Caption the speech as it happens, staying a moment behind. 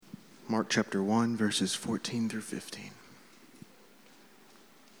Mark chapter 1, verses 14 through 15.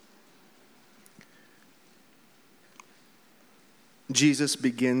 Jesus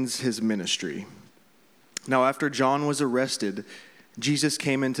begins his ministry. Now, after John was arrested, Jesus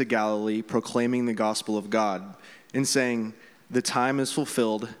came into Galilee proclaiming the gospel of God and saying, "The time is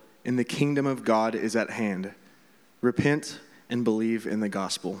fulfilled and the kingdom of God is at hand. Repent and believe in the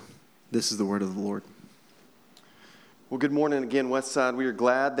gospel." This is the word of the Lord. Well, good morning again, Westside. We are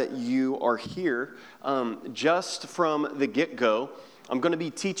glad that you are here. Just from the get-go, I'm going to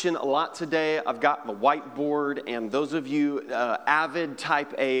be teaching a lot today. I've got the whiteboard, and those of you avid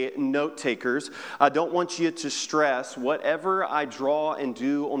type A note takers, I don't want you to stress. Whatever I draw and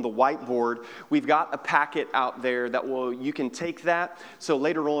do on the whiteboard, we've got a packet out there that you can take that. So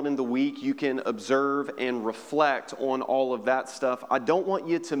later on in the week, you can observe and reflect on all of that stuff. I don't want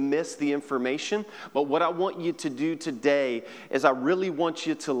you to miss the information, but what I want you to do today is I really want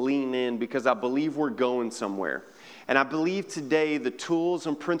you to lean in because I believe we're going somewhere. And I believe today the tools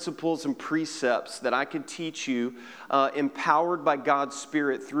and principles and precepts that I can teach you, empowered by God's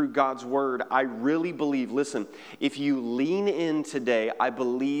Spirit through God's Word, I really believe, listen, if you lean in today, I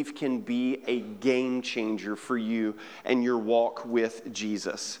believe can be a game changer for you and your walk with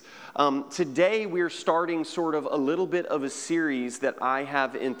Jesus. Today we're starting sort of a little bit of a series that I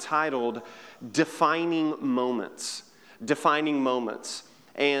have entitled Defining Moments. Defining Moments.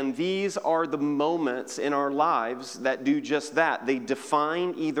 And these are the moments in our lives that do just that. They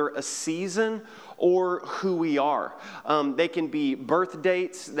define either a season or who we are. They can be birth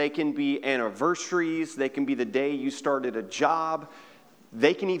dates, they can be anniversaries, they can be the day you started a job.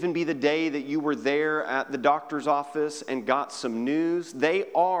 They can even be the day that you were there at the doctor's office and got some news.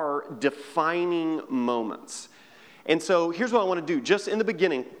 They are defining moments. And so here's what I want to do. Just in the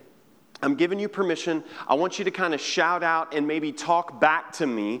beginning, I'm giving you permission. I want you to kind of shout out and maybe talk back to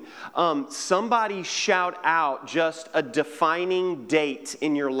me. Somebody shout out just a defining date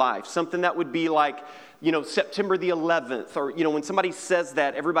in your life. Something that would be like, September the 11th. Or, when somebody says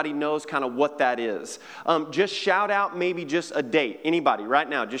that, everybody knows kind of what that is. Just shout out maybe just a date. Anybody right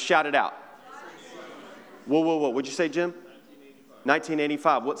now, just shout it out. Whoa. What'd you say, Jim?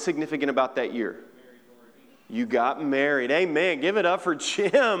 1985. What's significant about that year? You got married. Amen. Give it up for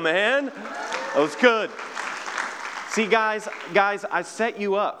Jim, man. That was good. See, guys, I set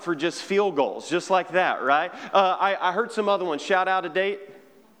you up for just field goals, just like that, right? I heard some other ones. Shout out a date.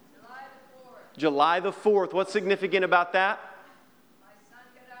 July the 4th. What's significant about that? My son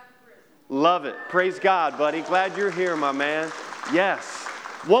got out of prison. Love it. Praise God, buddy. Glad you're here, my man. Yes.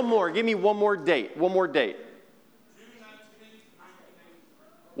 One more. Give me one more date. One more date.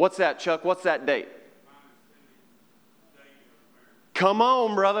 What's that, Chuck? What's that date? Come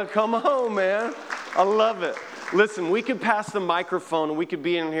on, brother. Come on, man. I love it. Listen, we could pass the microphone and we could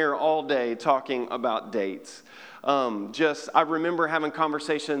be in here all day talking about dates. I remember having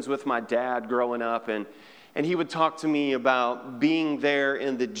conversations with my dad growing up, and he would talk to me about being there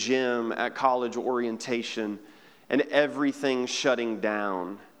in the gym at college orientation and everything shutting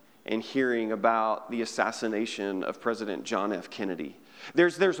down and hearing about the assassination of President John F. Kennedy.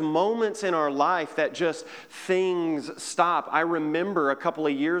 There's moments in our life that just things stop. I remember a couple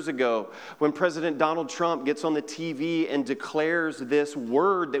of years ago when President Donald Trump gets on the TV and declares this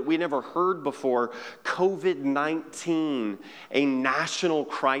word that we never heard before, COVID-19, a national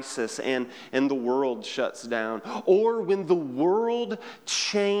crisis, and the world shuts down. Or when the world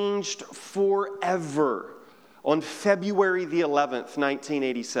changed forever on February the 11th,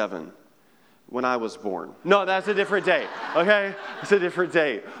 1987. When I was born. No, that's a different date, okay? It's a different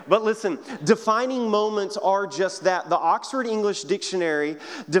date. But listen, defining moments are just that. The Oxford English Dictionary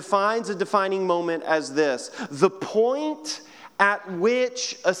defines a defining moment as this: the point at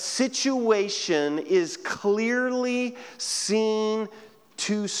which a situation is clearly seen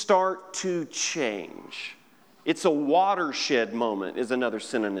to start to change. It's a watershed moment is another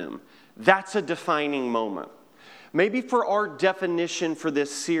synonym. That's a defining moment. Maybe for our definition for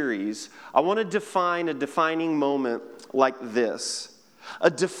this series, I want to define a defining moment like this. A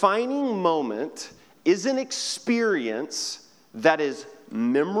defining moment is an experience that is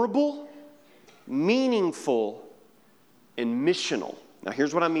memorable, meaningful, and missional. Now,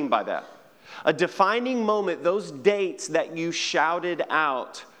 here's what I mean by that. A defining moment, those dates that you shouted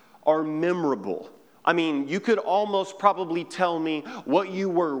out are memorable. I mean, you could almost probably tell me what you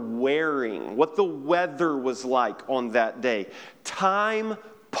were wearing, what the weather was like on that day. Time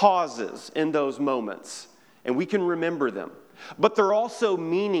pauses in those moments, and we can remember them. But they're also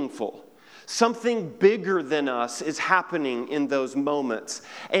meaningful. Something bigger than us is happening in those moments.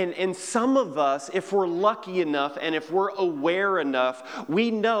 And some of us, if we're lucky enough and if we're aware enough,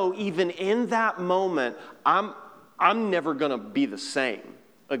 we know even in that moment, I'm never going to be the same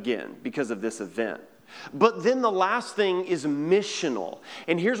again because of this event. But then the last thing is missional.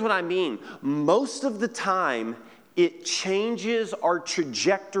 And here's what I mean. Most of the time, it changes our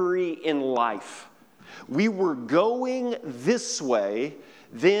trajectory in life. We were going this way,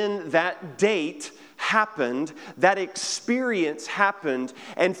 then that date happened, that experience happened,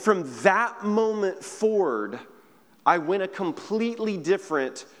 and from that moment forward, I went a completely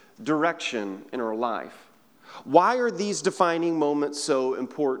different direction in our life. Why are these defining moments so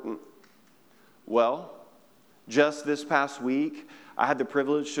important? Well, just this past week, I had the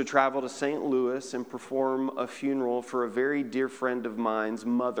privilege to travel to St. Louis and perform a funeral for a very dear friend of mine's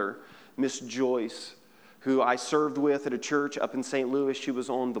mother, Miss Joyce, who I served with at a church up in St. Louis. She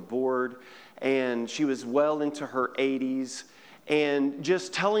was on the board, and she was well into her 80s. And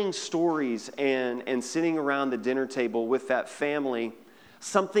just telling stories and sitting around the dinner table with that family,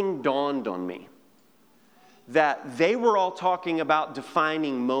 something dawned on me. That they were all talking about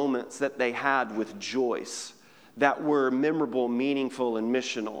defining moments that they had with Joyce that were memorable, meaningful, and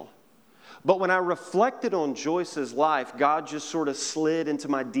missional. But when I reflected on Joyce's life, God just sort of slid into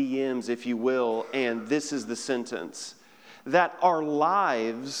my DMs, if you will, and this is the sentence: that our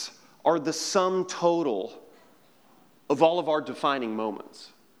lives are the sum total of all of our defining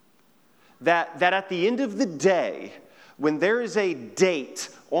moments. That at the end of the day, when there is a date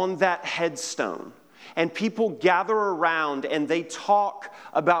on that headstone, and people gather around and they talk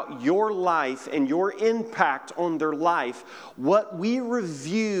about your life and your impact on their life, what we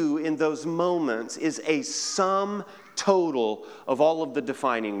review in those moments is a sum total of all of the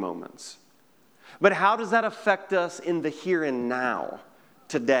defining moments. But how does that affect us in the here and now,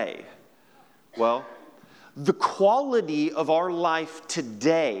 today? Well, the quality of our life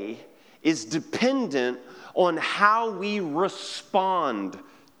today is dependent on how we respond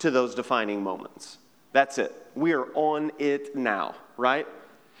to those defining moments. That's it. We are on it now, right?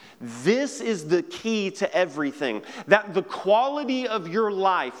 This is the key to everything. That the quality of your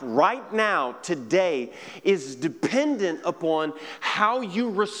life right now, today, is dependent upon how you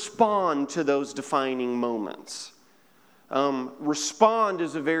respond to those defining moments. Respond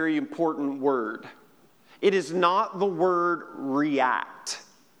is a very important word. It is not the word react.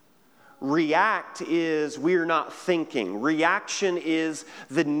 React is we're not thinking. Reaction is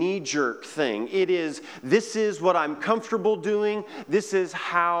the knee-jerk thing. It is, this is what I'm comfortable doing. This is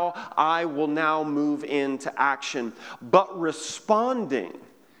how I will now move into action. But responding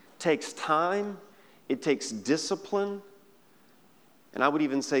takes time. It takes discipline. And I would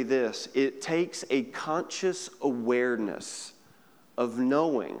even say this: it takes a conscious awareness of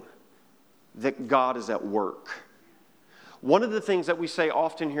knowing that God is at work. One of the things that we say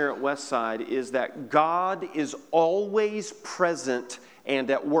often here at Westside is that God is always present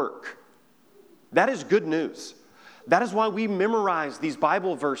and at work. That is good news. That is why we memorize these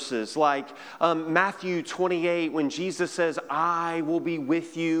Bible verses like Matthew 28, when Jesus says, I will be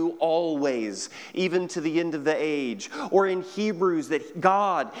with you always, even to the end of the age. Or in Hebrews, that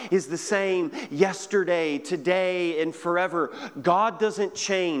God is the same yesterday, today, and forever. God doesn't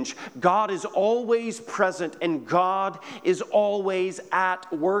change. God is always present, and God is always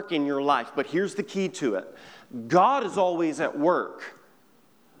at work in your life. But here's the key to it. God is always at work.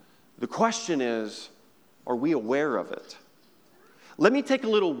 The question is, are we aware of it? Let me take a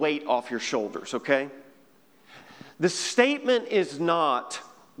little weight off your shoulders, okay? The statement is not,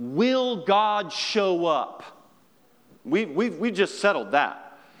 will God show up? We just settled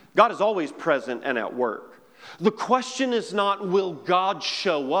that. God is always present and at work. The question is not, will God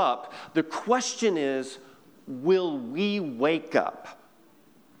show up? The question is, will we wake up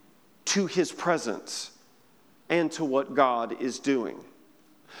to His presence and to what God is doing?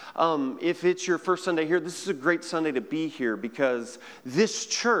 If it's your first Sunday here, this is a great Sunday to be here because this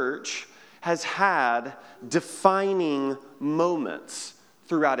church has had defining moments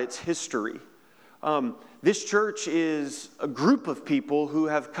throughout its history. This church is a group of people who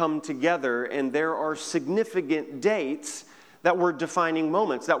have come together, and there are significant dates that were defining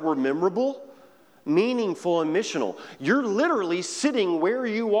moments, that were memorable, meaningful, and missional. You're literally sitting where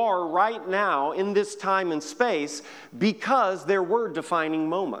you are right now in this time and space because there were defining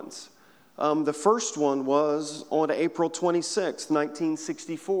moments. The first one was on April 26,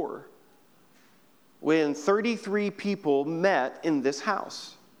 1964, when 33 people met in this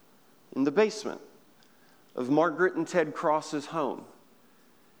house, in the basement of Margaret and Ted Cross's home.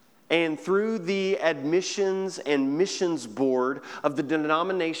 and through the admissions and missions board of the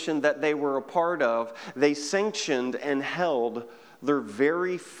denomination that they were a part of, they sanctioned and held their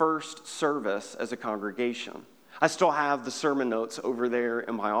very first service as a congregation. I still have the sermon notes over there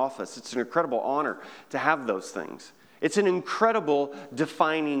in my office. It's an incredible honor to have those things. It's an incredible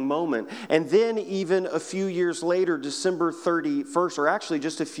defining moment. And then even a few years later, December 31st, or actually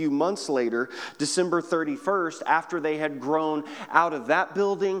just a few months later, December 31st, after they had grown out of that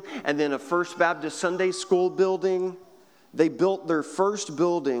building and then a First Baptist Sunday School building, they built their first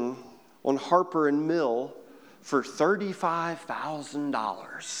building on Harper and Mill for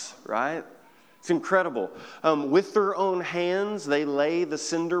 $35,000, right? It's incredible. With their own hands, they lay the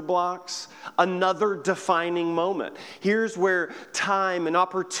cinder blocks. Another defining moment. Here's where time and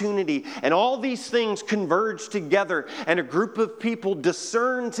opportunity and all these things converge together, and a group of people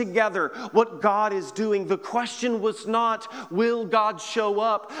discern together what God is doing. The question was not, will God show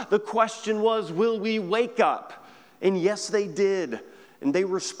up? The question was, will we wake up? And yes, they did. And they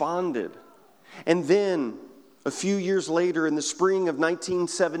responded. And then, a few years later, in the spring of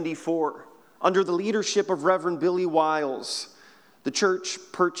 1974, under the leadership of Reverend Billy Wiles, the church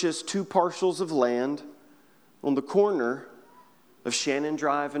purchased 2 parcels of land on the corner of Shannon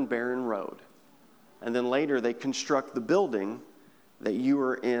Drive and Barron Road. And then later they construct the building that you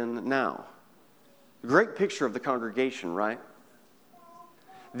are in now. A great picture of the congregation, right?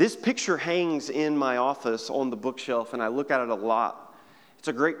 This picture hangs in my office on the bookshelf, and I look at it a lot. It's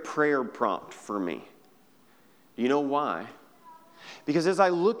a great prayer prompt for me. You know why? Because as I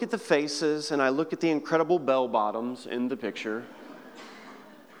look at the faces and I look at the incredible bell bottoms in the picture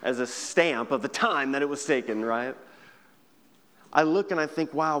as a stamp of the time that it was taken, right? I look and I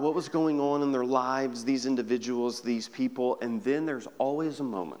think, wow, what was going on in their lives, these individuals, these people? And then there's always a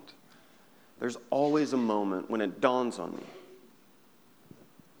moment. There's always a moment when it dawns on me.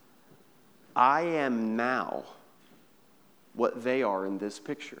 I am now what they are in this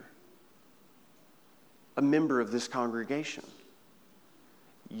picture. A member of this congregation.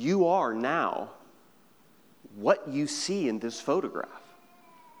 You are now what you see in this photograph.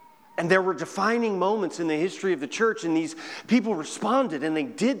 And there were defining moments in the history of the church, and these people responded and they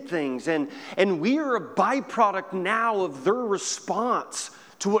did things. And we are a byproduct now of their response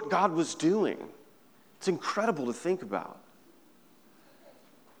to what God was doing. It's incredible to think about.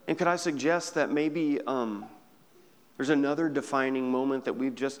 And could I suggest that maybe there's another defining moment that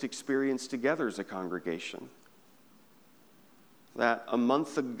we've just experienced together as a congregation? That a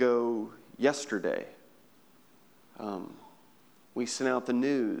month ago yesterday, we sent out the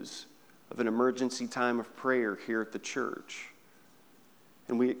news of an emergency time of prayer here at the church.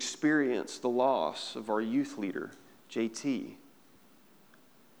 And we experienced the loss of our youth leader, JT.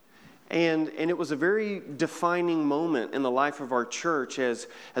 And it was a very defining moment in the life of our church as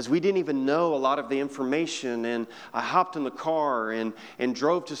we didn't even know a lot of the information. And I hopped in the car and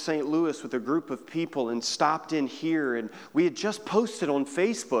drove to St. Louis with a group of people and stopped in here. And we had just posted on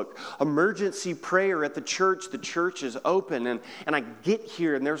Facebook, emergency prayer at the church. The church is open. And I get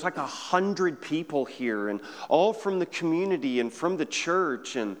here and there's like 100 people here, and all from the community and from the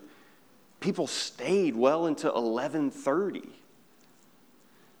church. And people stayed well into 11:30.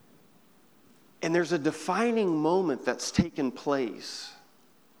 And there's a defining moment that's taken place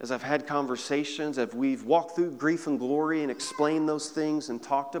as I've had conversations, as we've walked through grief and glory and explained those things and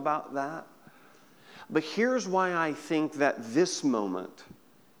talked about that. But here's why I think that this moment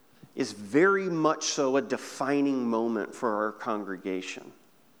is very much so a defining moment for our congregation.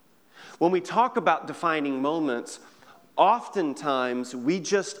 When we talk about defining moments, oftentimes we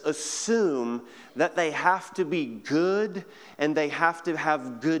just assume that they have to be good and they have to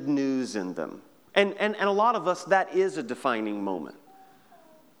have good news in them. And a lot of us, that is a defining moment.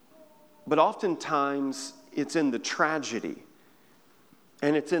 But oftentimes, it's in the tragedy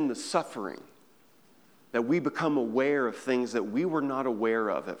and it's in the suffering that we become aware of things that we were not aware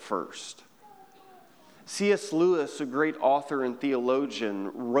of at first. C.S. Lewis, a great author and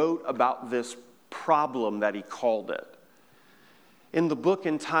theologian, wrote about this problem that he called it in the book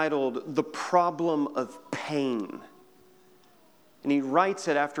entitled The Problem of Pain. And he writes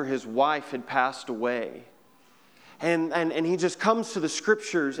it after his wife had passed away. And he just comes to the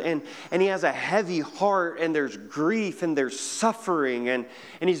scriptures and he has a heavy heart, and there's grief and there's suffering and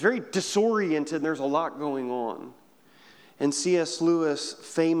he's very disoriented and there's a lot going on. And C.S. Lewis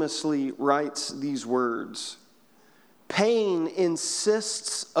famously writes these words: "Pain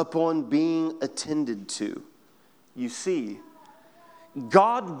insists upon being attended to. You see,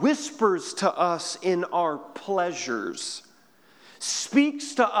 God whispers to us in our pleasures,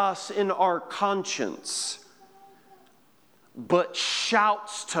 speaks to us in our conscience, but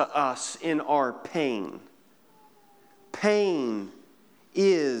shouts to us in our pain. Pain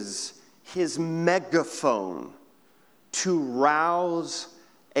is his megaphone to rouse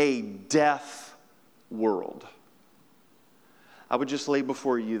a deaf world. I would just lay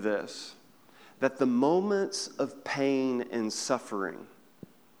before you this, that the moments of pain and suffering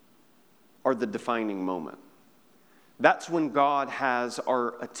are the defining moment. That's when God has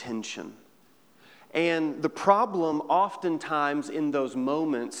our attention. And the problem oftentimes in those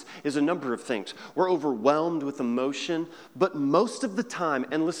moments is a number of things. We're overwhelmed with emotion, but most of the time,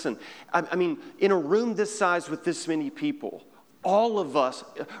 and listen, I mean, in a room this size with this many people, all of us,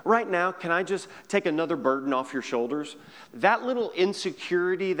 right now, can I just take another burden off your shoulders? That little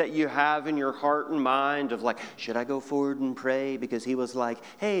insecurity that you have in your heart and mind of like, should I go forward and pray? Because he was like,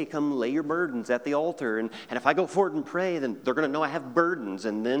 hey, come lay your burdens at the altar. And if I go forward and pray, then they're going to know I have burdens.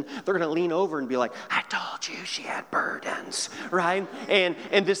 And then they're going to lean over and be like, I told you she had burdens, right?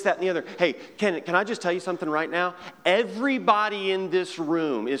 And this, that, and the other. Hey, can I just tell you something right now? Everybody in this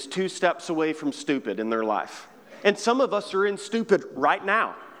room is 2 steps away from stupid in their life. And some of us are in stupid right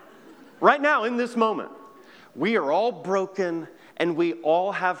now in this moment. We are all broken and we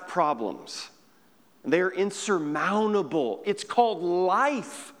all have problems. They're insurmountable. It's called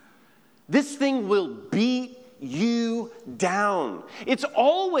life. This thing will beat you down. It's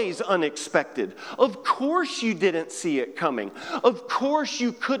always unexpected. Of course you didn't see it coming. Of course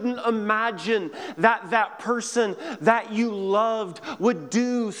you couldn't imagine that person that you loved would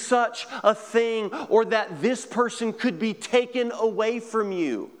do such a thing, or that this person could be taken away from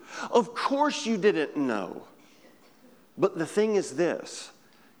you. Of course you didn't know. But the thing is this,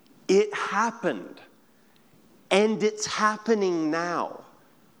 it happened, and it's happening now.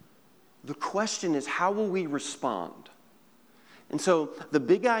 The question is, how will we respond? And so the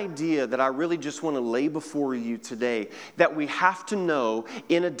big idea that I really just want to lay before you today, that we have to know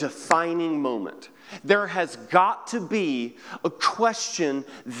in a defining moment, there has got to be a question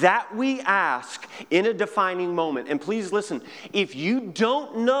that we ask in a defining moment. And please listen, if you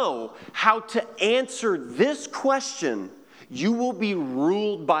don't know how to answer this question, you will be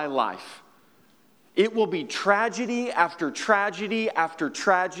ruled by life. It will be tragedy after tragedy after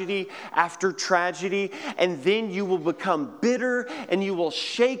tragedy after tragedy, and then you will become bitter and you will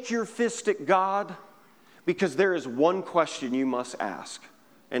shake your fist at God, because there is one question you must ask,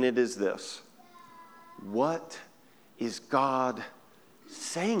 and it is this: what is God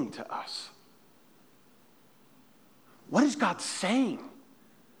saying to us? What is God saying?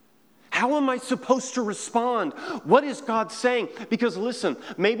 How am I supposed to respond? What is God saying? Because listen,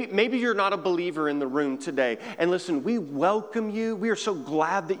 maybe you're not a believer in the room today. And listen, we welcome you. We are so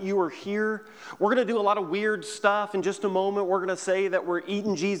glad that you are here. We're going to do a lot of weird stuff in just a moment. We're going to say that we're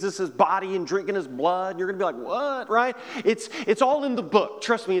eating Jesus' body and drinking his blood. You're going to be like, what, right? It's all in the book.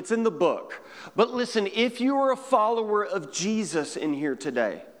 Trust me, it's in the book. But listen, if you are a follower of Jesus in here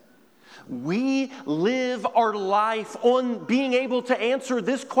today, we live our life on being able to answer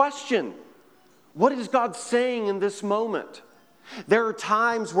this question. What is God saying in this moment? There are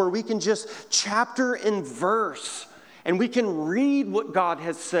times where we can just chapter and verse, and we can read what God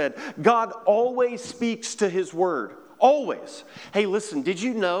has said. God always speaks to his word. Always. Hey, listen, did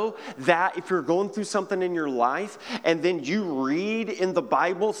you know that if you're going through something in your life and then you read in the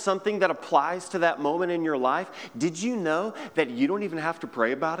Bible something that applies to that moment in your life, did you know that you don't even have to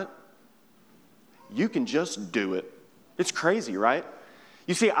pray about it? You can just do it. It's crazy, right?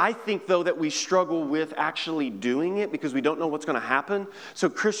 You see, I think, though, that we struggle with actually doing it because we don't know what's going to happen. So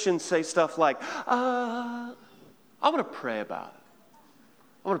Christians say stuff like, I'm going to pray about it.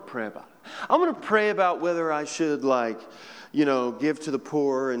 I'm going to pray about it. I'm going to pray about whether I should, give to the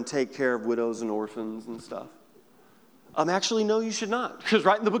poor and take care of widows and orphans and stuff. Actually, no, you should not. Because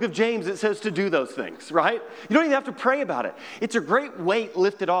right in the book of James, it says to do those things, right? You don't even have to pray about it. It's a great weight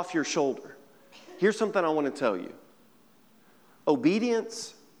lifted off your shoulder. Here's something I want to tell you.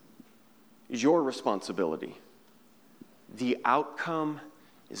 Obedience is your responsibility. The outcome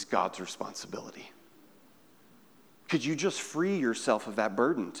is God's responsibility. Could you just free yourself of that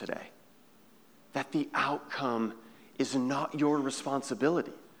burden today? That the outcome is not your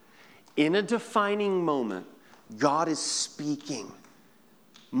responsibility. In a defining moment, God is speaking.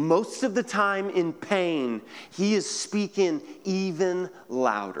 Most of the time in pain, he is speaking even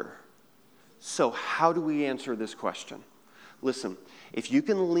louder. So how do we answer this question? Listen, if you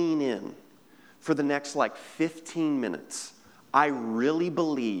can lean in for the next 15 minutes, I really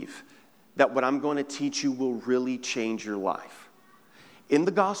believe that what I'm going to teach you will really change your life. In the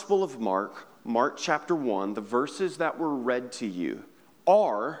Gospel of Mark, Mark chapter 1, the verses that were read to you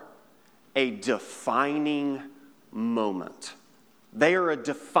are a defining moment. They are a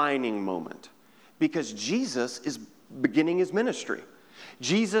defining moment because Jesus is beginning his ministry.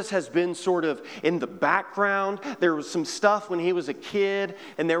 Jesus has been sort of in the background. There was some stuff when he was a kid,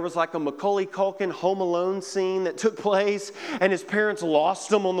 and there was like a Macaulay Culkin Home Alone scene that took place, and his parents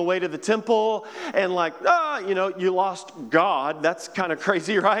lost him on the way to the temple, and like, you lost God. That's kind of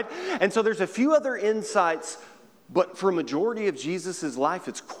crazy, right? And so there's a few other insights, but for a majority of Jesus' life,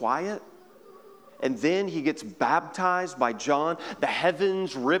 it's quiet. And then he gets baptized by John. The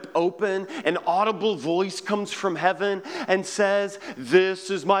heavens rip open. An audible voice comes from heaven and says,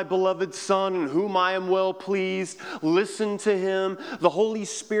 "This is my beloved Son in whom I am well pleased. Listen to him." The Holy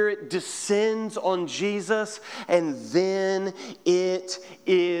Spirit descends on Jesus. And then it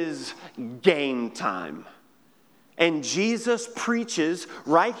is game time. And Jesus preaches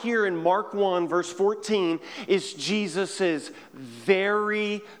right here in Mark 1, verse 14, is Jesus'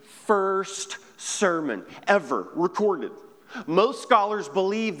 very first sermon ever recorded. Most scholars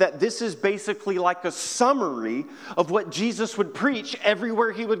believe that this is basically like a summary of what Jesus would preach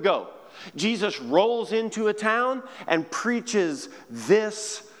everywhere he would go. Jesus rolls into a town and preaches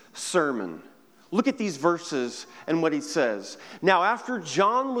this sermon. Look at these verses and what he says. Now, after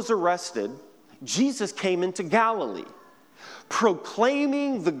John was arrested, Jesus came into Galilee,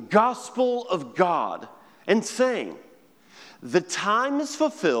 proclaiming the gospel of God and saying, "The time is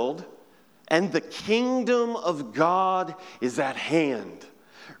fulfilled, and the kingdom of God is at hand.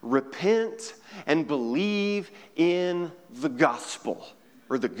 Repent and believe in the gospel,"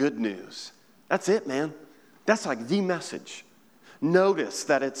 or the good news. That's it, man. That's like the message. Notice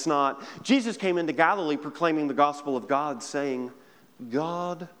that it's not, Jesus came into Galilee proclaiming the gospel of God, saying,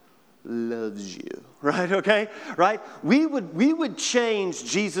 "God loves you," right? Okay, right? We would change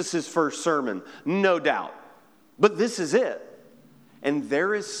Jesus' first sermon, no doubt. But this is it. And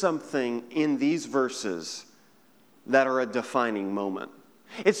there is something in these verses that are a defining moment.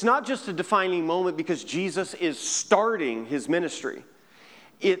 It's not just a defining moment because Jesus is starting his ministry.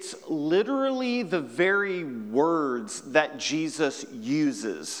 It's literally the very words that Jesus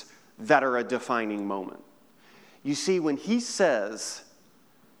uses that are a defining moment. You see, when he says,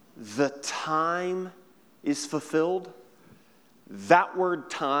 "The time is fulfilled," that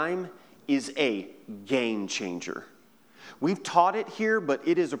word time is a game changer. We've taught it here, but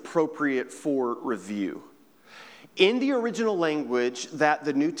it is appropriate for review. In the original language that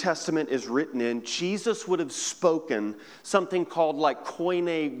the New Testament is written in, Jesus would have spoken something called like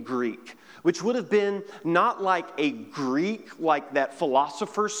Koine Greek, which would have been not like a Greek like that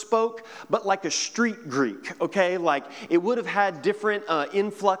philosophers spoke, but like a street Greek, okay? Like it would have had different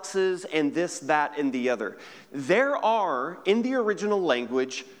influxes and this, that, and the other. There are, in the original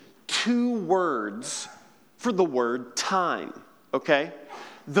language, two words for the word time, okay?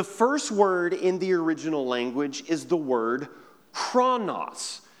 The first word in the original language is the word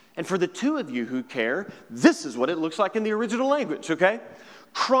chronos. And for the two of you who care, this is what it looks like in the original language, okay?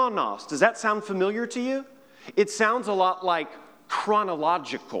 Chronos. Does that sound familiar to you? It sounds a lot like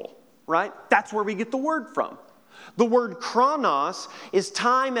chronological, right? That's where we get the word from. The word chronos is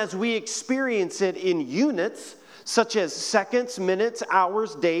time as we experience it in units, such as seconds, minutes,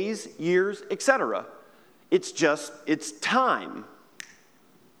 hours, days, years, etc. It's time.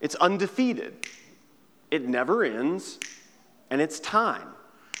 It's undefeated. It never ends, and it's time.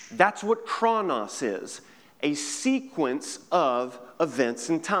 That's what chronos is, a sequence of events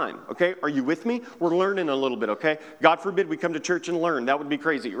in time, okay? Are you with me? We're learning a little bit, okay? God forbid we come to church and learn. That would be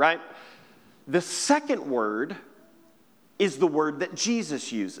crazy, right? The second word is the word that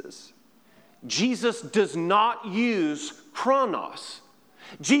Jesus uses. Jesus does not use chronos.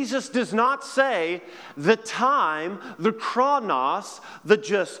 Jesus does not say the time, the chronos, the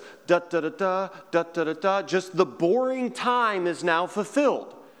just da-da-da-da, da-da-da-da, just the boring time is now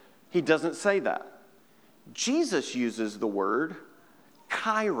fulfilled. He doesn't say that. Jesus uses the word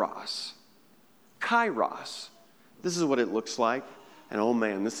kairos. Kairos. This is what it looks like. And oh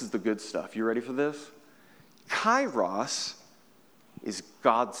man, this is the good stuff. You ready for this? Kairos is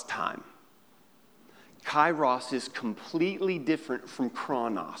God's time. Kairos is completely different from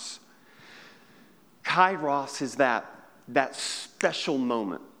chronos. Kairos is that special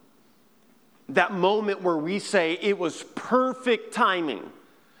moment. That moment where we say it was perfect timing.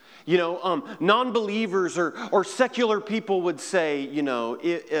 You know, non-believers or secular people would say, you know,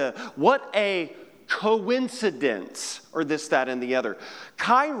 what a coincidence, or this, that, and the other.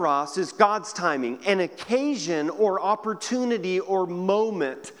 Kairos is God's timing, an occasion or opportunity or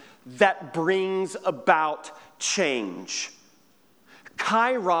moment that brings about change.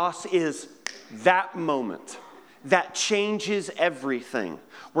 Kairos is that moment, that changes everything,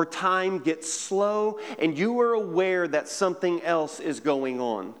 where time gets slow and you are aware that something else is going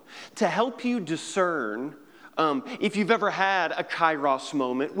on. To help you discern if you've ever had a kairos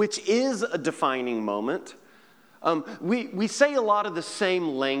moment, which is a defining moment, we say a lot of the same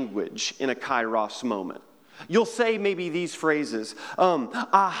language in a kairos moment. You'll say maybe these phrases,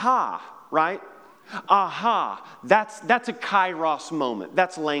 aha, right? Aha, that's a kairos moment.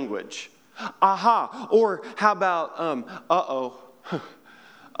 That's language. Aha, or how about, uh-oh.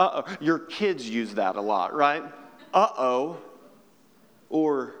 Uh-oh. Your kids use that a lot, right? Uh-oh,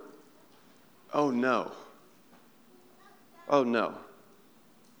 or oh no. Oh no.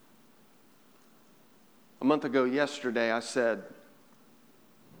 A month ago yesterday, I said,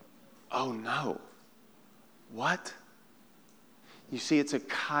 oh no. What? You see, it's a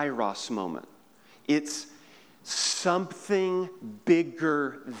kairos moment. It's something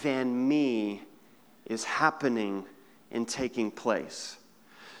bigger than me is happening and taking place.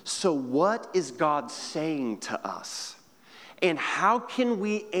 So what is God saying to us? And how can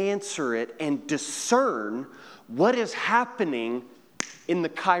we answer it and discern what is happening in the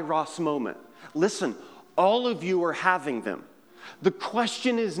kairos moment? Listen, all of you are having them. The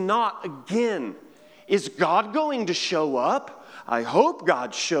question is not, again, is God going to show up? I hope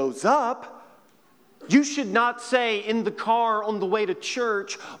God shows up. You should not say in the car on the way to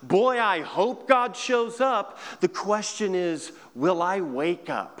church, boy, I hope God shows up. The question is, will I wake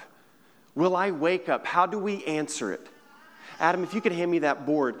up? Will I wake up? How do we answer it? Adam, if you could hand me that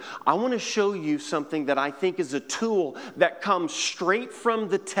board, I want to show you something that I think is a tool that comes straight from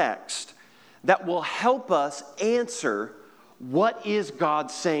the text that will help us answer what is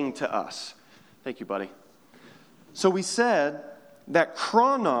God saying to us. Thank you, buddy. So we said that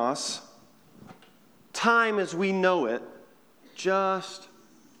chronos, time as we know it, just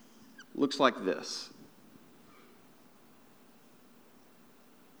looks like this.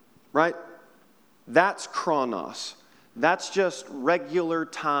 Right? That's chronos. That's just regular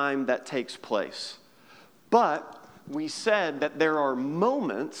time that takes place. But we said that there are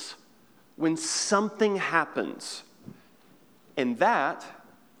moments when something happens. And that,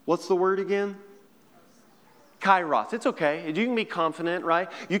 what's the word again? Kairos. It's okay. You can be confident, right?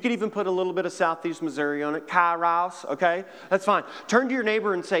 You could even put a little bit of Southeast Missouri on it. Kairos, okay? That's fine. Turn to your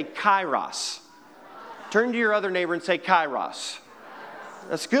neighbor and say Kairos. Turn to your other neighbor and say Kairos.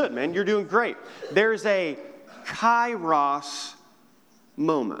 That's good, man. You're doing great. There's a Kairos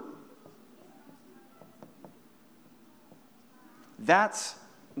moment. That's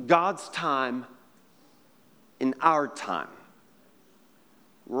God's time in our time.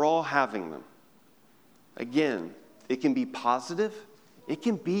 We're all having them. Again, it can be positive. It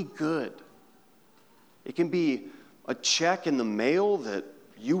can be good. It can be a check in the mail that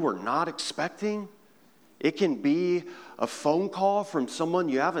you were not expecting. It can be a phone call from someone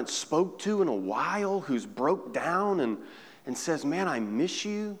you haven't spoke to in a while who's broke down and says, man, I miss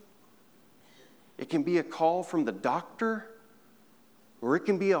you. It can be a call from the doctor, or it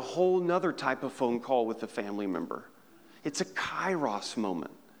can be a whole nother type of phone call with a family member. It's a kairos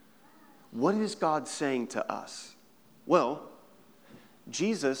moment. What is God saying to us? Well,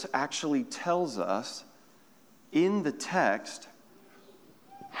 Jesus actually tells us in the text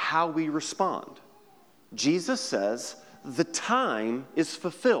how we respond. Jesus says, the time is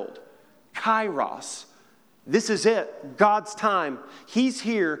fulfilled. Kairos. This is it. God's time. He's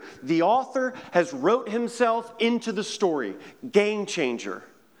here. The author has wrote himself into the story. Game changer.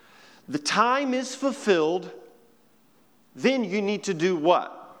 The time is fulfilled. Then you need to do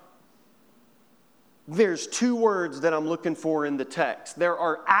what? There's two words that I'm looking for in the text. There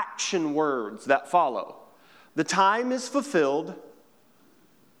are action words that follow. The time is fulfilled.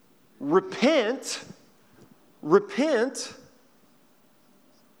 Repent,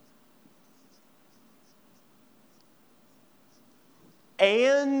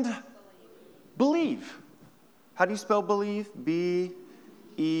 and believe. How do you spell believe? B-E-L-I-E-V-E.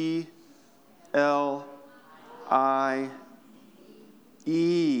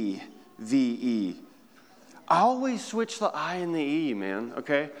 I always switch the I and the E, man,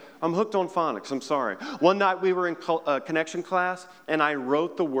 okay? I'm hooked on phonics, I'm sorry. One night we were in connection class, and I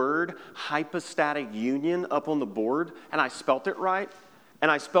wrote the word hypostatic union up on the board, and I spelt it right,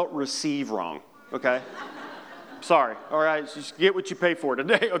 and I spelt receive wrong, okay? Sorry, all right, just get what you pay for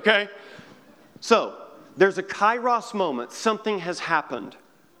today, okay? So, there's a kairos moment. Something has happened.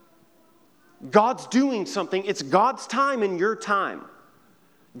 God's doing something. It's God's time and your time.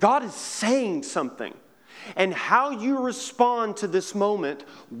 God is saying something. And how you respond to this moment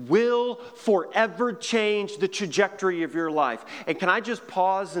will forever change the trajectory of your life. And can I just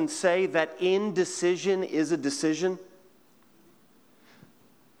pause and say that indecision is a decision?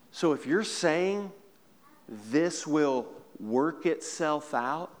 So if you're saying this will work itself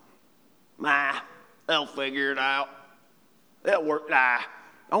out, they'll figure it out. They'll work.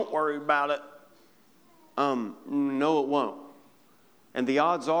 Don't worry about it. No, it won't. And the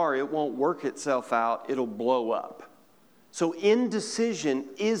odds are it won't work itself out. It'll blow up. So indecision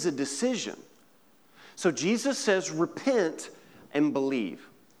is a decision. So Jesus says, repent and believe.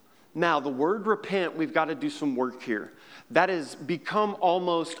 Now, the word repent, we've got to do some work here. That has become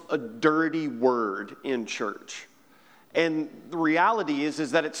almost a dirty word in church. And the reality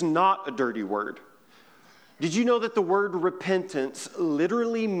is that it's not a dirty word. Did you know that the word repentance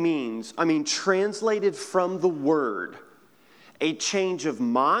literally means, translated from the word, a change of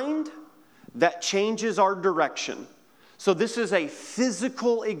mind that changes our direction. So this is a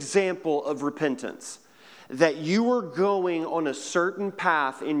physical example of repentance, that you are going on a certain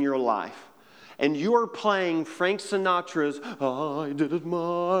path in your life, and you are playing Frank Sinatra's "I Did It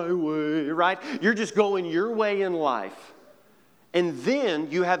My Way," right? You're just going your way in life. And then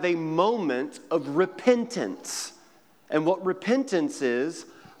you have a moment of repentance. And what repentance is,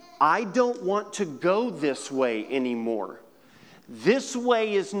 I don't want to go this way anymore. This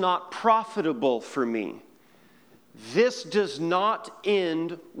way is not profitable for me. This does not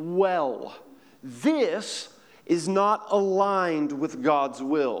end well. This is not aligned with God's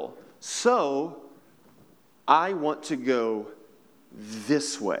will. So, I want to go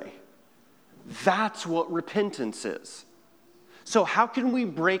this way. That's what repentance is. So how can we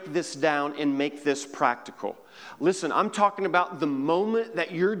break this down and make this practical? Listen, I'm talking about the moment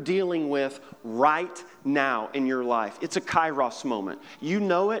that you're dealing with right now in your life. It's a kairos moment. You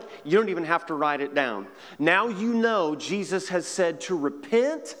know it. You don't even have to write it down. Now you know Jesus has said to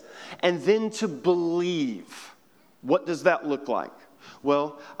repent and then to believe. What does that look like?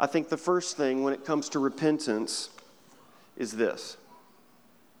 Well, I think the first thing when it comes to repentance is this.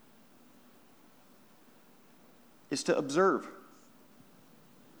 Is to observe.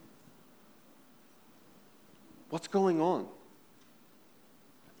 What's going on?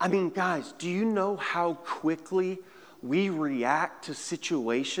 Guys, do you know how quickly we react to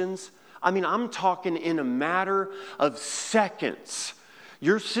situations? I'm talking in a matter of seconds.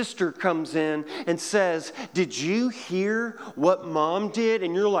 Your sister comes in and says, "Did you hear what mom did?"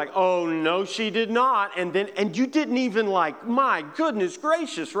 And you're like, "Oh, no, she did not." And you didn't even my goodness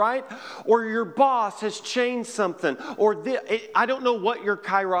gracious, right? Or your boss has changed something. Or I don't know what your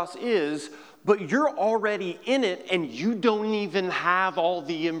kairos is, but you're already in it and you don't even have all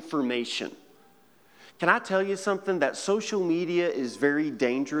the information. Can I tell you something? That social media is very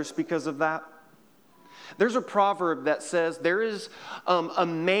dangerous because of that. There's a proverb that says there is a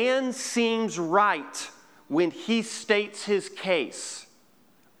man seems right when he states his case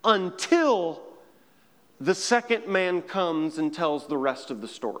until the second man comes and tells the rest of the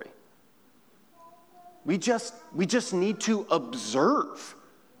story. We just need to observe.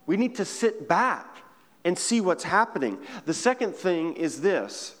 We need to sit back and see what's happening. The second thing is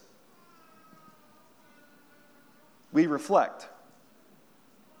this. We reflect.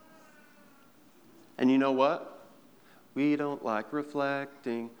 And you know what? We don't like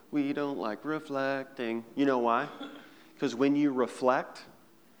reflecting. We don't like reflecting. You know why? Because when you reflect,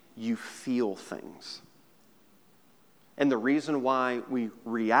 you feel things. And the reason why we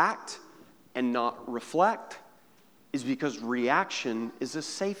react and not reflect is because reaction is a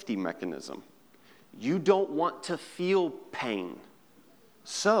safety mechanism. You don't want to feel pain.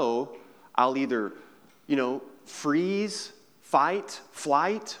 So I'll either, freeze, fight,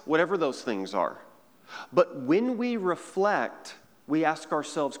 flight, whatever those things are. But when we reflect, we ask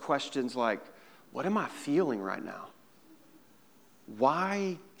ourselves questions like, what am I feeling right now?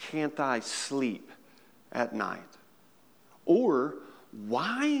 Why can't I sleep at night? Or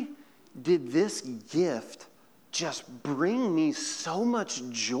why did this gift just bring me so much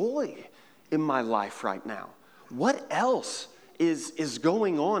joy in my life right now? What else is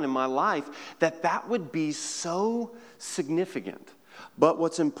going on in my life that would be so significant? But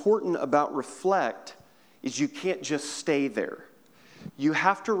what's important about reflect is you can't just stay there. You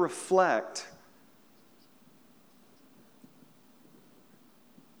have to reflect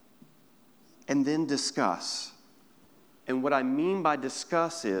and then discuss. And what I mean by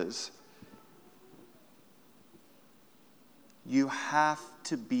discuss is you have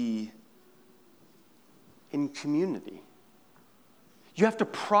to be in community. You have to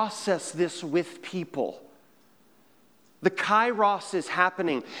process this with people. The kairos is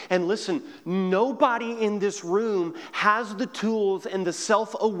happening. And listen, nobody in this room has the tools and the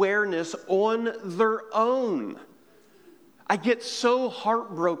self-awareness on their own. I get so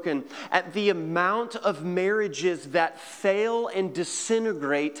heartbroken at the amount of marriages that fail and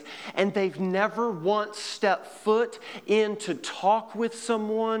disintegrate, and they've never once stepped foot in to talk with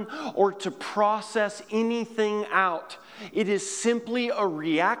someone or to process anything out. It is simply a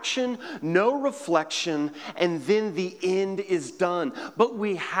reaction, no reflection, and then the end is done. But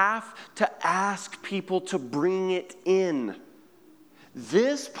we have to ask people to bring it in.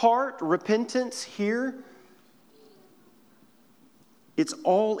 This part, repentance here, it's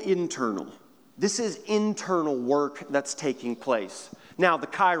all internal. This is internal work that's taking place. Now, the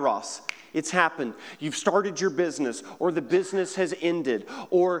kairos, it's happened. You've started your business, or the business has ended,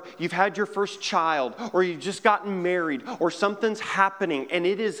 or you've had your first child, or you've just gotten married, or something's happening, and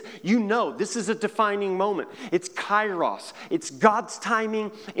it is, this is a defining moment. It's kairos. It's God's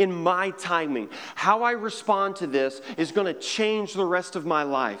timing in my timing. How I respond to this is going to change the rest of my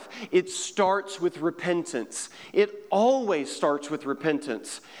life. It starts with repentance. It always starts with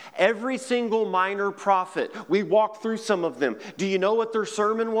repentance. Every single minor prophet, we walked through some of them. Do you know what their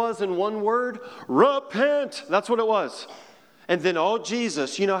sermon was in one word? Repent. That's what it was. And then,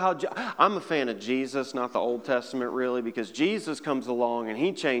 Jesus, you know how I'm a fan of Jesus, not the Old Testament really, because Jesus comes along and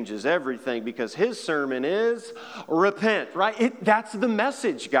he changes everything because his sermon is repent, right? That's the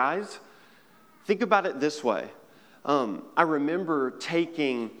message, guys. Think about it this way. I remember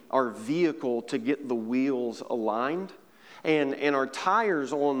taking our vehicle to get the wheels aligned. And our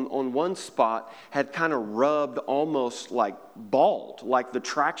tires on one spot had kind of rubbed almost like bald, like the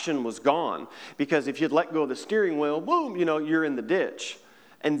traction was gone. Because if you'd let go of the steering wheel, boom, you're in the ditch.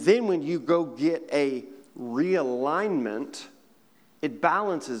 And then when you go get a realignment, it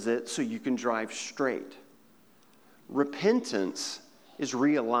balances it so you can drive straight. Repentance is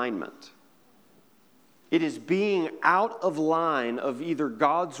realignment. It is being out of line of either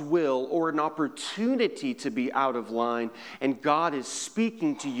God's will or an opportunity to be out of line, and God is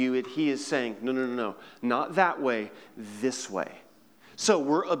speaking to you and he is saying, no, not that way, this way. So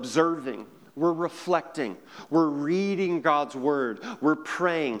we're observing, we're reflecting, we're reading God's word, we're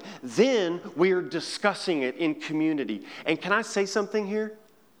praying. Then we are discussing it in community. And can I say something here?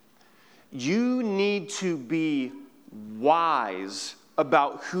 You need to be wise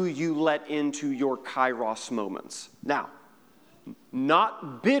about who you let into your kairos moments. Now,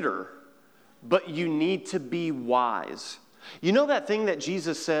 not bitter, but you need to be wise. You know that thing that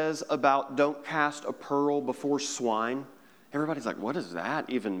Jesus says about don't cast a pearl before swine? Everybody's like, what does that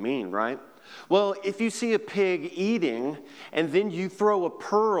even mean, right? Well, if you see a pig eating and then you throw a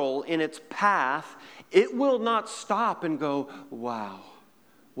pearl in its path, it will not stop and go, wow,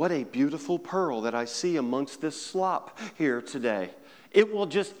 what a beautiful pearl that I see amongst this slop here today. It will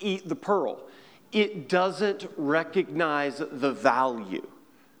just eat the pearl. It doesn't recognize the value.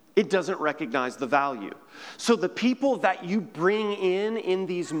 It doesn't recognize the value. So the people that you bring in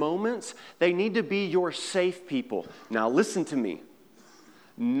these moments, they need to be your safe people. Now listen to me.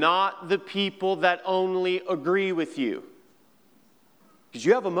 Not the people that only agree with you. Because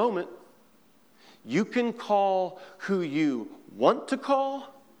you have a moment. You can call who you want to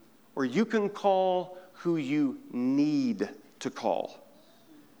call, or you can call who you need to call.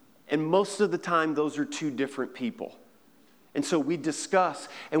 And most of the time, those are two different people. And so we discuss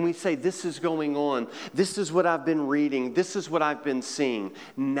and we say, this is going on. This is what I've been reading. This is what I've been seeing.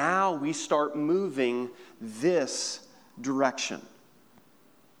 Now we start moving this direction.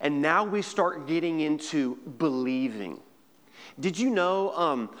 And now we start getting into believing. Did you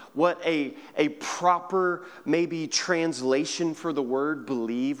know what a proper maybe translation for the word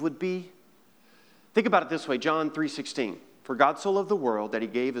believe would be? Think about it this way, John 3:16. For God so loved the world that he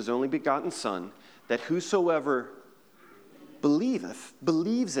gave his only begotten Son, that whosoever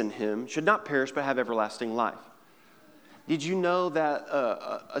believes in him, should not perish but have everlasting life. Did you know that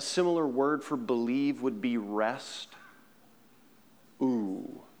a similar word for believe would be rest?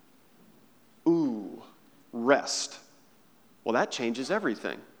 Ooh, rest. Well, that changes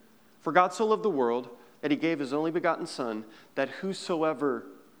everything. For God so loved the world that he gave his only begotten Son, that whosoever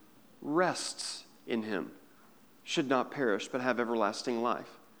rests in him should not perish but have everlasting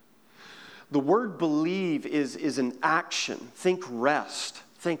life. The word believe is an action. Think rest.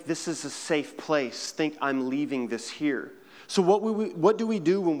 Think this is a safe place. Think I'm leaving this here. So what do we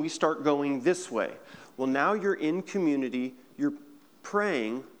do when we start going this way? Well, now you're in community, you're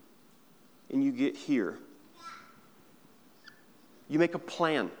praying, and you get here. You make a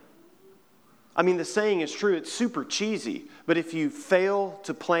plan. I mean, the saying is true. It's super cheesy. But if you fail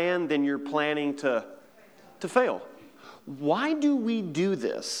to plan, then you're planning to fail. why do we do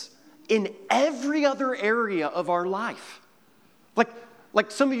this in every other area of our life? Like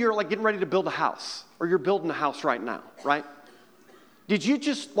some of you are like getting ready to build a house, or you're building a house right now, right? Did you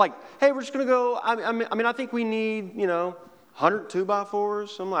just like, hey, we're just going to go, I think we need, 100 2x4s,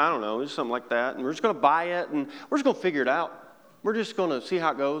 something, I don't know, just something like that. And we're just going to buy it, and we're just going to figure it out. We're just going to see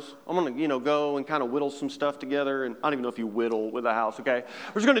how it goes. I'm going to, go and kind of whittle some stuff together. And I don't even know if you whittle with a house, okay?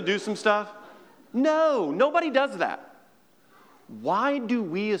 We're just going to do some stuff. No, nobody does that. Why do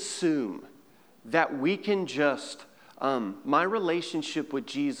we assume that we can just, my relationship with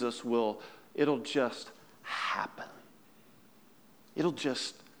Jesus it'll just happen? It'll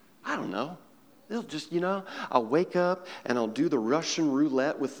just, I don't know. It'll just, I'll wake up and I'll do the Russian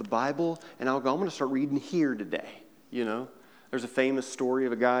roulette with the Bible, and I'll go, I'm going to start reading here today, There's a famous story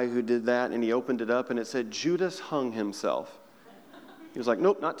of a guy who did that, and he opened it up, and it said, Judas hung himself. He was like,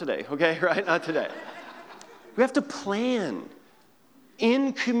 nope, not today, okay, right? Not today. We have to plan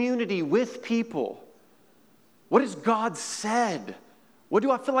in community with people. What has God said? What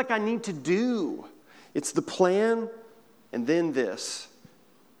do I feel like I need to do? It's the plan, and then this.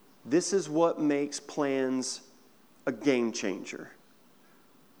 This is what makes plans a game changer.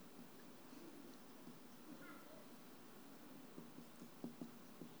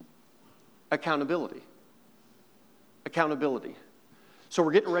 Accountability. Accountability. So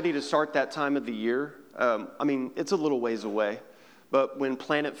we're getting ready to start that time of the year. It's a little ways away, but when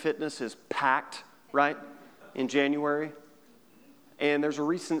Planet Fitness is packed, right, in January, and there's a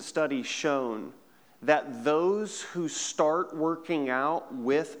recent study shown that those who start working out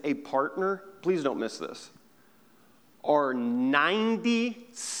with a partner, please don't miss this, are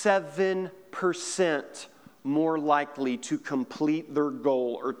 97% more likely to complete their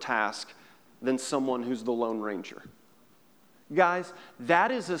goal or task than someone who's the Lone Ranger. Guys, that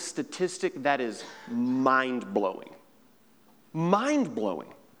is a statistic that is mind-blowing.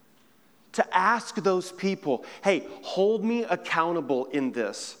 Mind-blowing. To ask those people, hey, hold me accountable in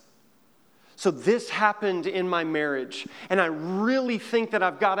this. So this happened in my marriage, and I really think that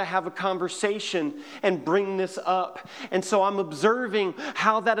I've got to have a conversation and bring this up. And so I'm observing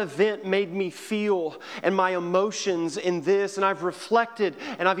how that event made me feel and my emotions in this, and I've reflected,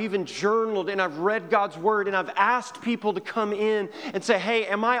 and I've even journaled, and I've read God's word, and I've asked people to come in and say, hey,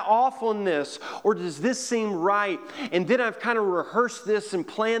 am I off on this, or does this seem right? And then I've kind of rehearsed this and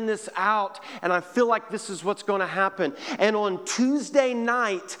planned this out, and I feel like this is what's going to happen. And on Tuesday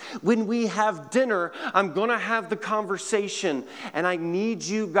night, when we have dinner, I'm going to have the conversation, and I need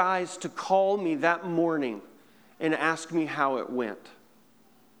you guys to call me that morning and ask me how it went.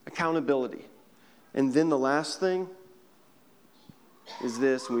 Accountability. And then the last thing is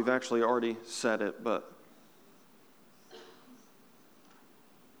this, and we've actually already said it, but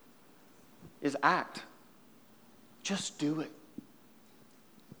is act. Just do it.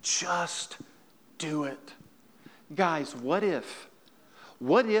 Just do it. Guys, what if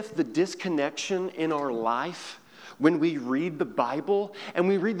the disconnection in our life, when we read the Bible and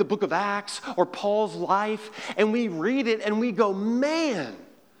we read the book of Acts or Paul's life and we read it and we go, man,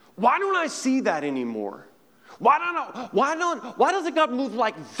 why don't I see that anymore? Why doesn't God move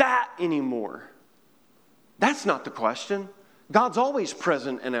like that anymore? That's not the question. God's always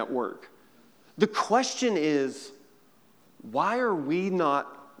present and at work. The question is, why are we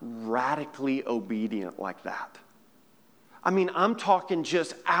not radically obedient like that? I'm talking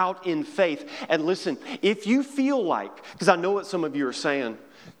just out in faith. And listen, if you feel like, because I know what some of you are saying,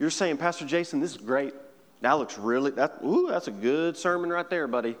 you're saying, Pastor Jason, this is great. That looks that's a good sermon right there,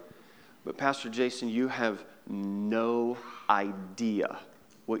 buddy. But Pastor Jason, you have no idea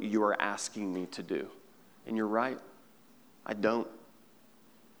what you are asking me to do. And you're right. I don't.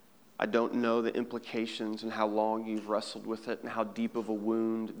 I don't know the implications and how long you've wrestled with it and how deep of a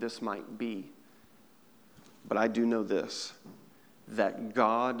wound this might be. But I do know this, that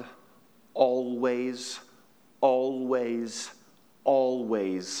God always, always,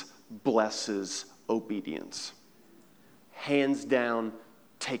 always blesses obedience. Hands down,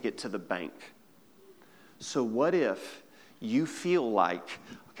 take it to the bank. So what if you feel like,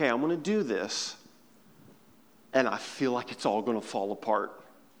 okay, I'm going to do this, and I feel like it's all going to fall apart?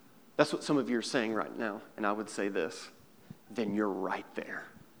 That's what some of you are saying right now, and I would say this, then you're right there.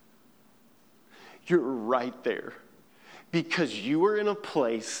 You're right there, because you are in a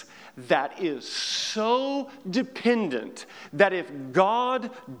place that is so dependent that if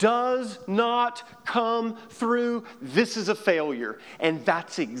God does not come through, this is a failure. And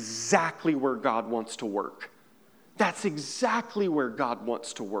that's exactly where God wants to work. That's exactly where God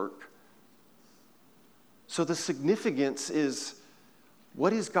wants to work. So the significance is,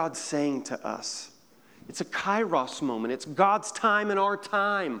 what is God saying to us? It's a kairos moment. It's God's time and our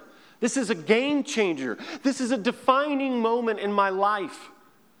time. This is a game changer. This is a defining moment in my life.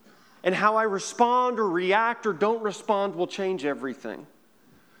 And how I respond or react or don't respond will change everything.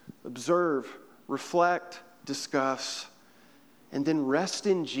 Observe, reflect, discuss, and then rest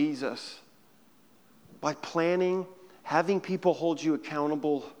in Jesus by planning, having people hold you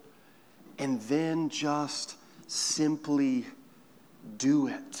accountable, and then just simply do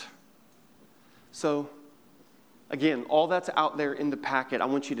it. So, again, all that's out there in the packet. I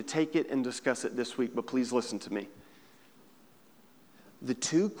want you to take it and discuss it this week, but please listen to me. The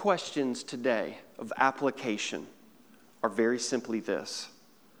two questions today of application are very simply this.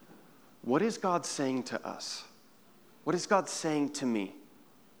 What is God saying to us? What is God saying to me?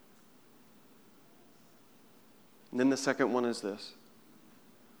 And then the second one is this.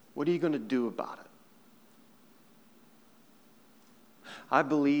 What are you going to do about it? I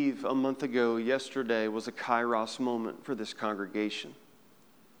believe a month ago, yesterday, was a kairos moment for this congregation.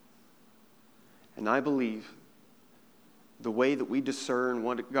 And I believe the way that we discern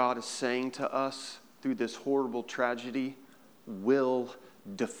what God is saying to us through this horrible tragedy will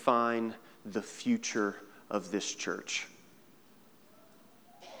define the future of this church.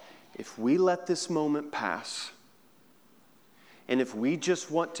 If we let this moment pass, and if we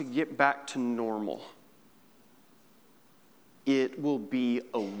just want to get back to normal, it will be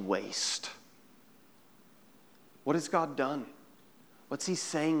a waste. What has God done? What's He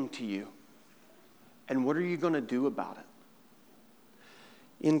saying to you? And what are you going to do about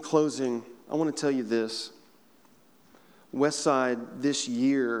it? In closing, I want to tell you this. Westside this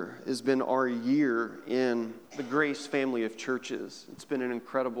year has been our year in the Grace family of churches. It's been an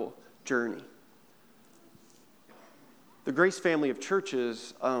incredible journey. The Grace family of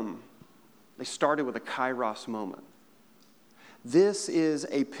churches, they started with a kairos moment. This is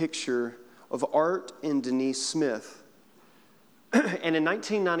a picture of Art and Denise Smith. And in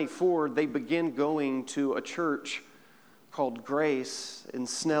 1994, they began going to a church called Grace in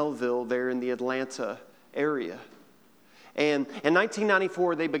Snellville, there in the Atlanta area. And in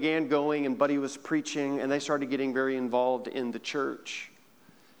 1994, they began going, and Buddy was preaching, and they started getting very involved in the church.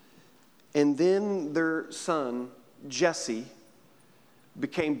 And then their son, Jesse,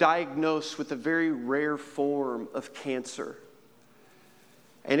 became diagnosed with a very rare form of cancer.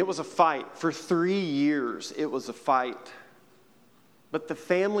 And it was a fight. For 3 years, it was a fight. But the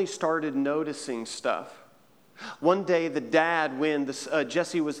family started noticing stuff. One day, the dad, when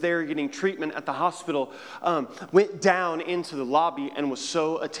Jesse was there getting treatment at the hospital, went down into the lobby and was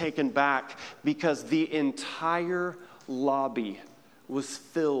so taken back because the entire lobby was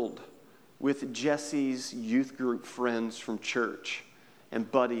filled with Jesse's youth group friends from church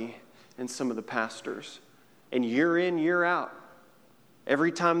and Buddy and some of the pastors. And year in, year out,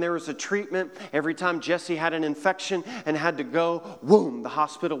 every time there was a treatment, every time Jesse had an infection and had to go, boom, the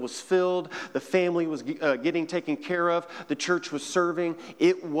hospital was filled, the family was getting taken care of, the church was serving.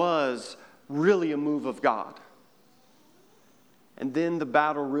 It was really a move of God. And then the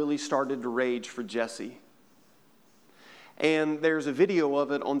battle really started to rage for Jesse. And there's a video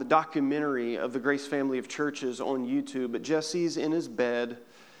of it on the documentary of the Grace Family of Churches on YouTube. But Jesse's in his bed,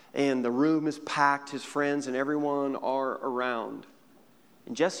 and the room is packed. His friends and everyone are around.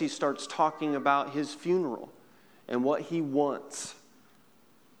 And Jesse starts talking about his funeral and what he wants.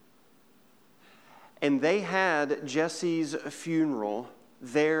 And they had Jesse's funeral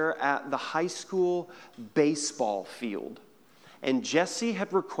there at the high school baseball field. And Jesse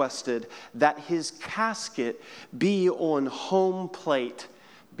had requested that his casket be on home plate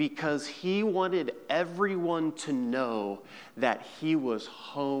because he wanted everyone to know that he was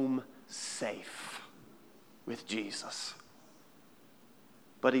home safe with Jesus.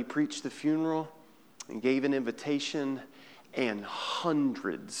 But he preached the funeral and gave an invitation, and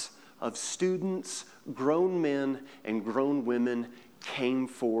hundreds of students, grown men and grown women came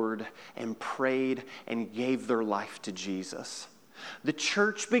forward and prayed and gave their life to Jesus. The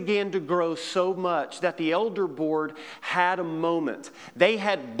church began to grow so much that the elder board had a moment. They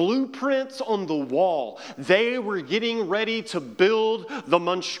had blueprints on the wall. They were getting ready to build the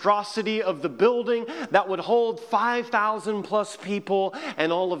monstrosity of the building that would hold 5,000 plus people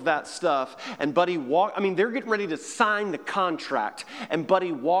and all of that stuff. And Buddy they're getting ready to sign the contract. And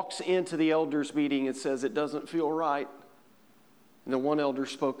Buddy walks into the elders meeting and says, "It doesn't feel right." And then one elder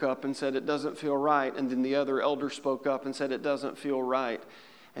spoke up and said, "It doesn't feel right." And then the other elder spoke up and said, "It doesn't feel right."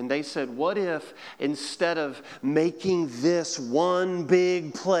 And they said, what if instead of making this one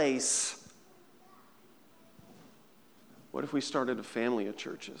big place, what if we started a family of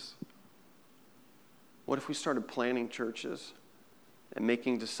churches? What if we started planning churches and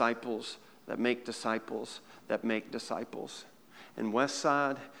making disciples that make disciples that make disciples. And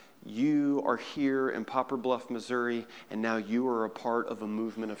Westside, you are here in Poplar Bluff, Missouri, and now you are a part of a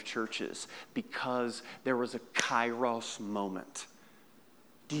movement of churches because there was a Kairos moment.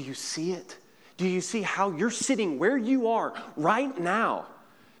 Do you see it? Do you see how you're sitting where you are right now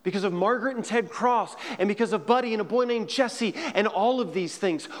because of Margaret and Ted Cross and because of Buddy and a boy named Jesse and all of these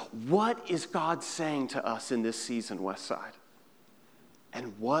things? What is God saying to us in this season, Westside?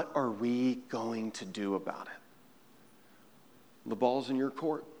 And what are we going to do about it? The ball's in your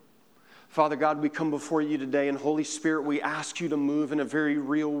court. Father God, we come before you today, and Holy Spirit, we ask you to move in a very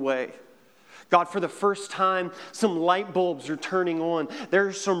real way. God, for the first time, some light bulbs are turning on. There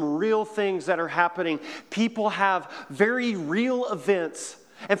are some real things that are happening. People have very real events.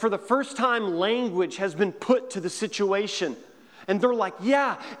 And for the first time, language has been put to the situation. And they're like,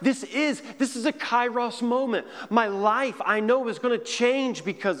 yeah, this is a Kairos moment. My life, I know, is going to change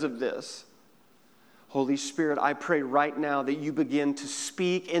because of this. Holy Spirit, I pray right now that you begin to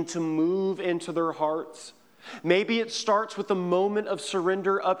speak and to move into their hearts. Maybe it starts with a moment of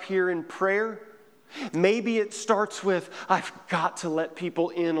surrender up here in prayer. Maybe it starts with, I've got to let people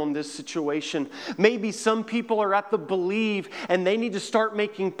in on this situation. Maybe some people are at the believe and they need to start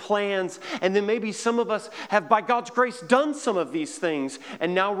making plans. And then maybe some of us have, by God's grace, done some of these things.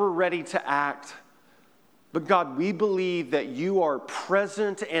 And now we're ready to act. But God, we believe that you are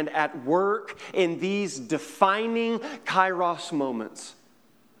present and at work in these defining Kairos moments.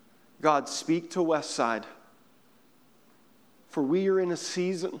 God, speak to Westside. For we are in a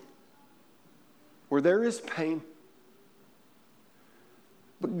season where there is pain.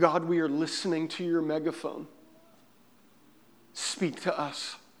 But God, we are listening to your megaphone. Speak to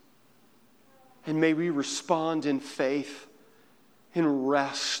us. And may we respond in faith, in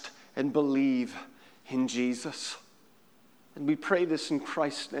rest, and believe in Jesus. And we pray this in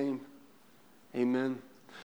Christ's name. Amen.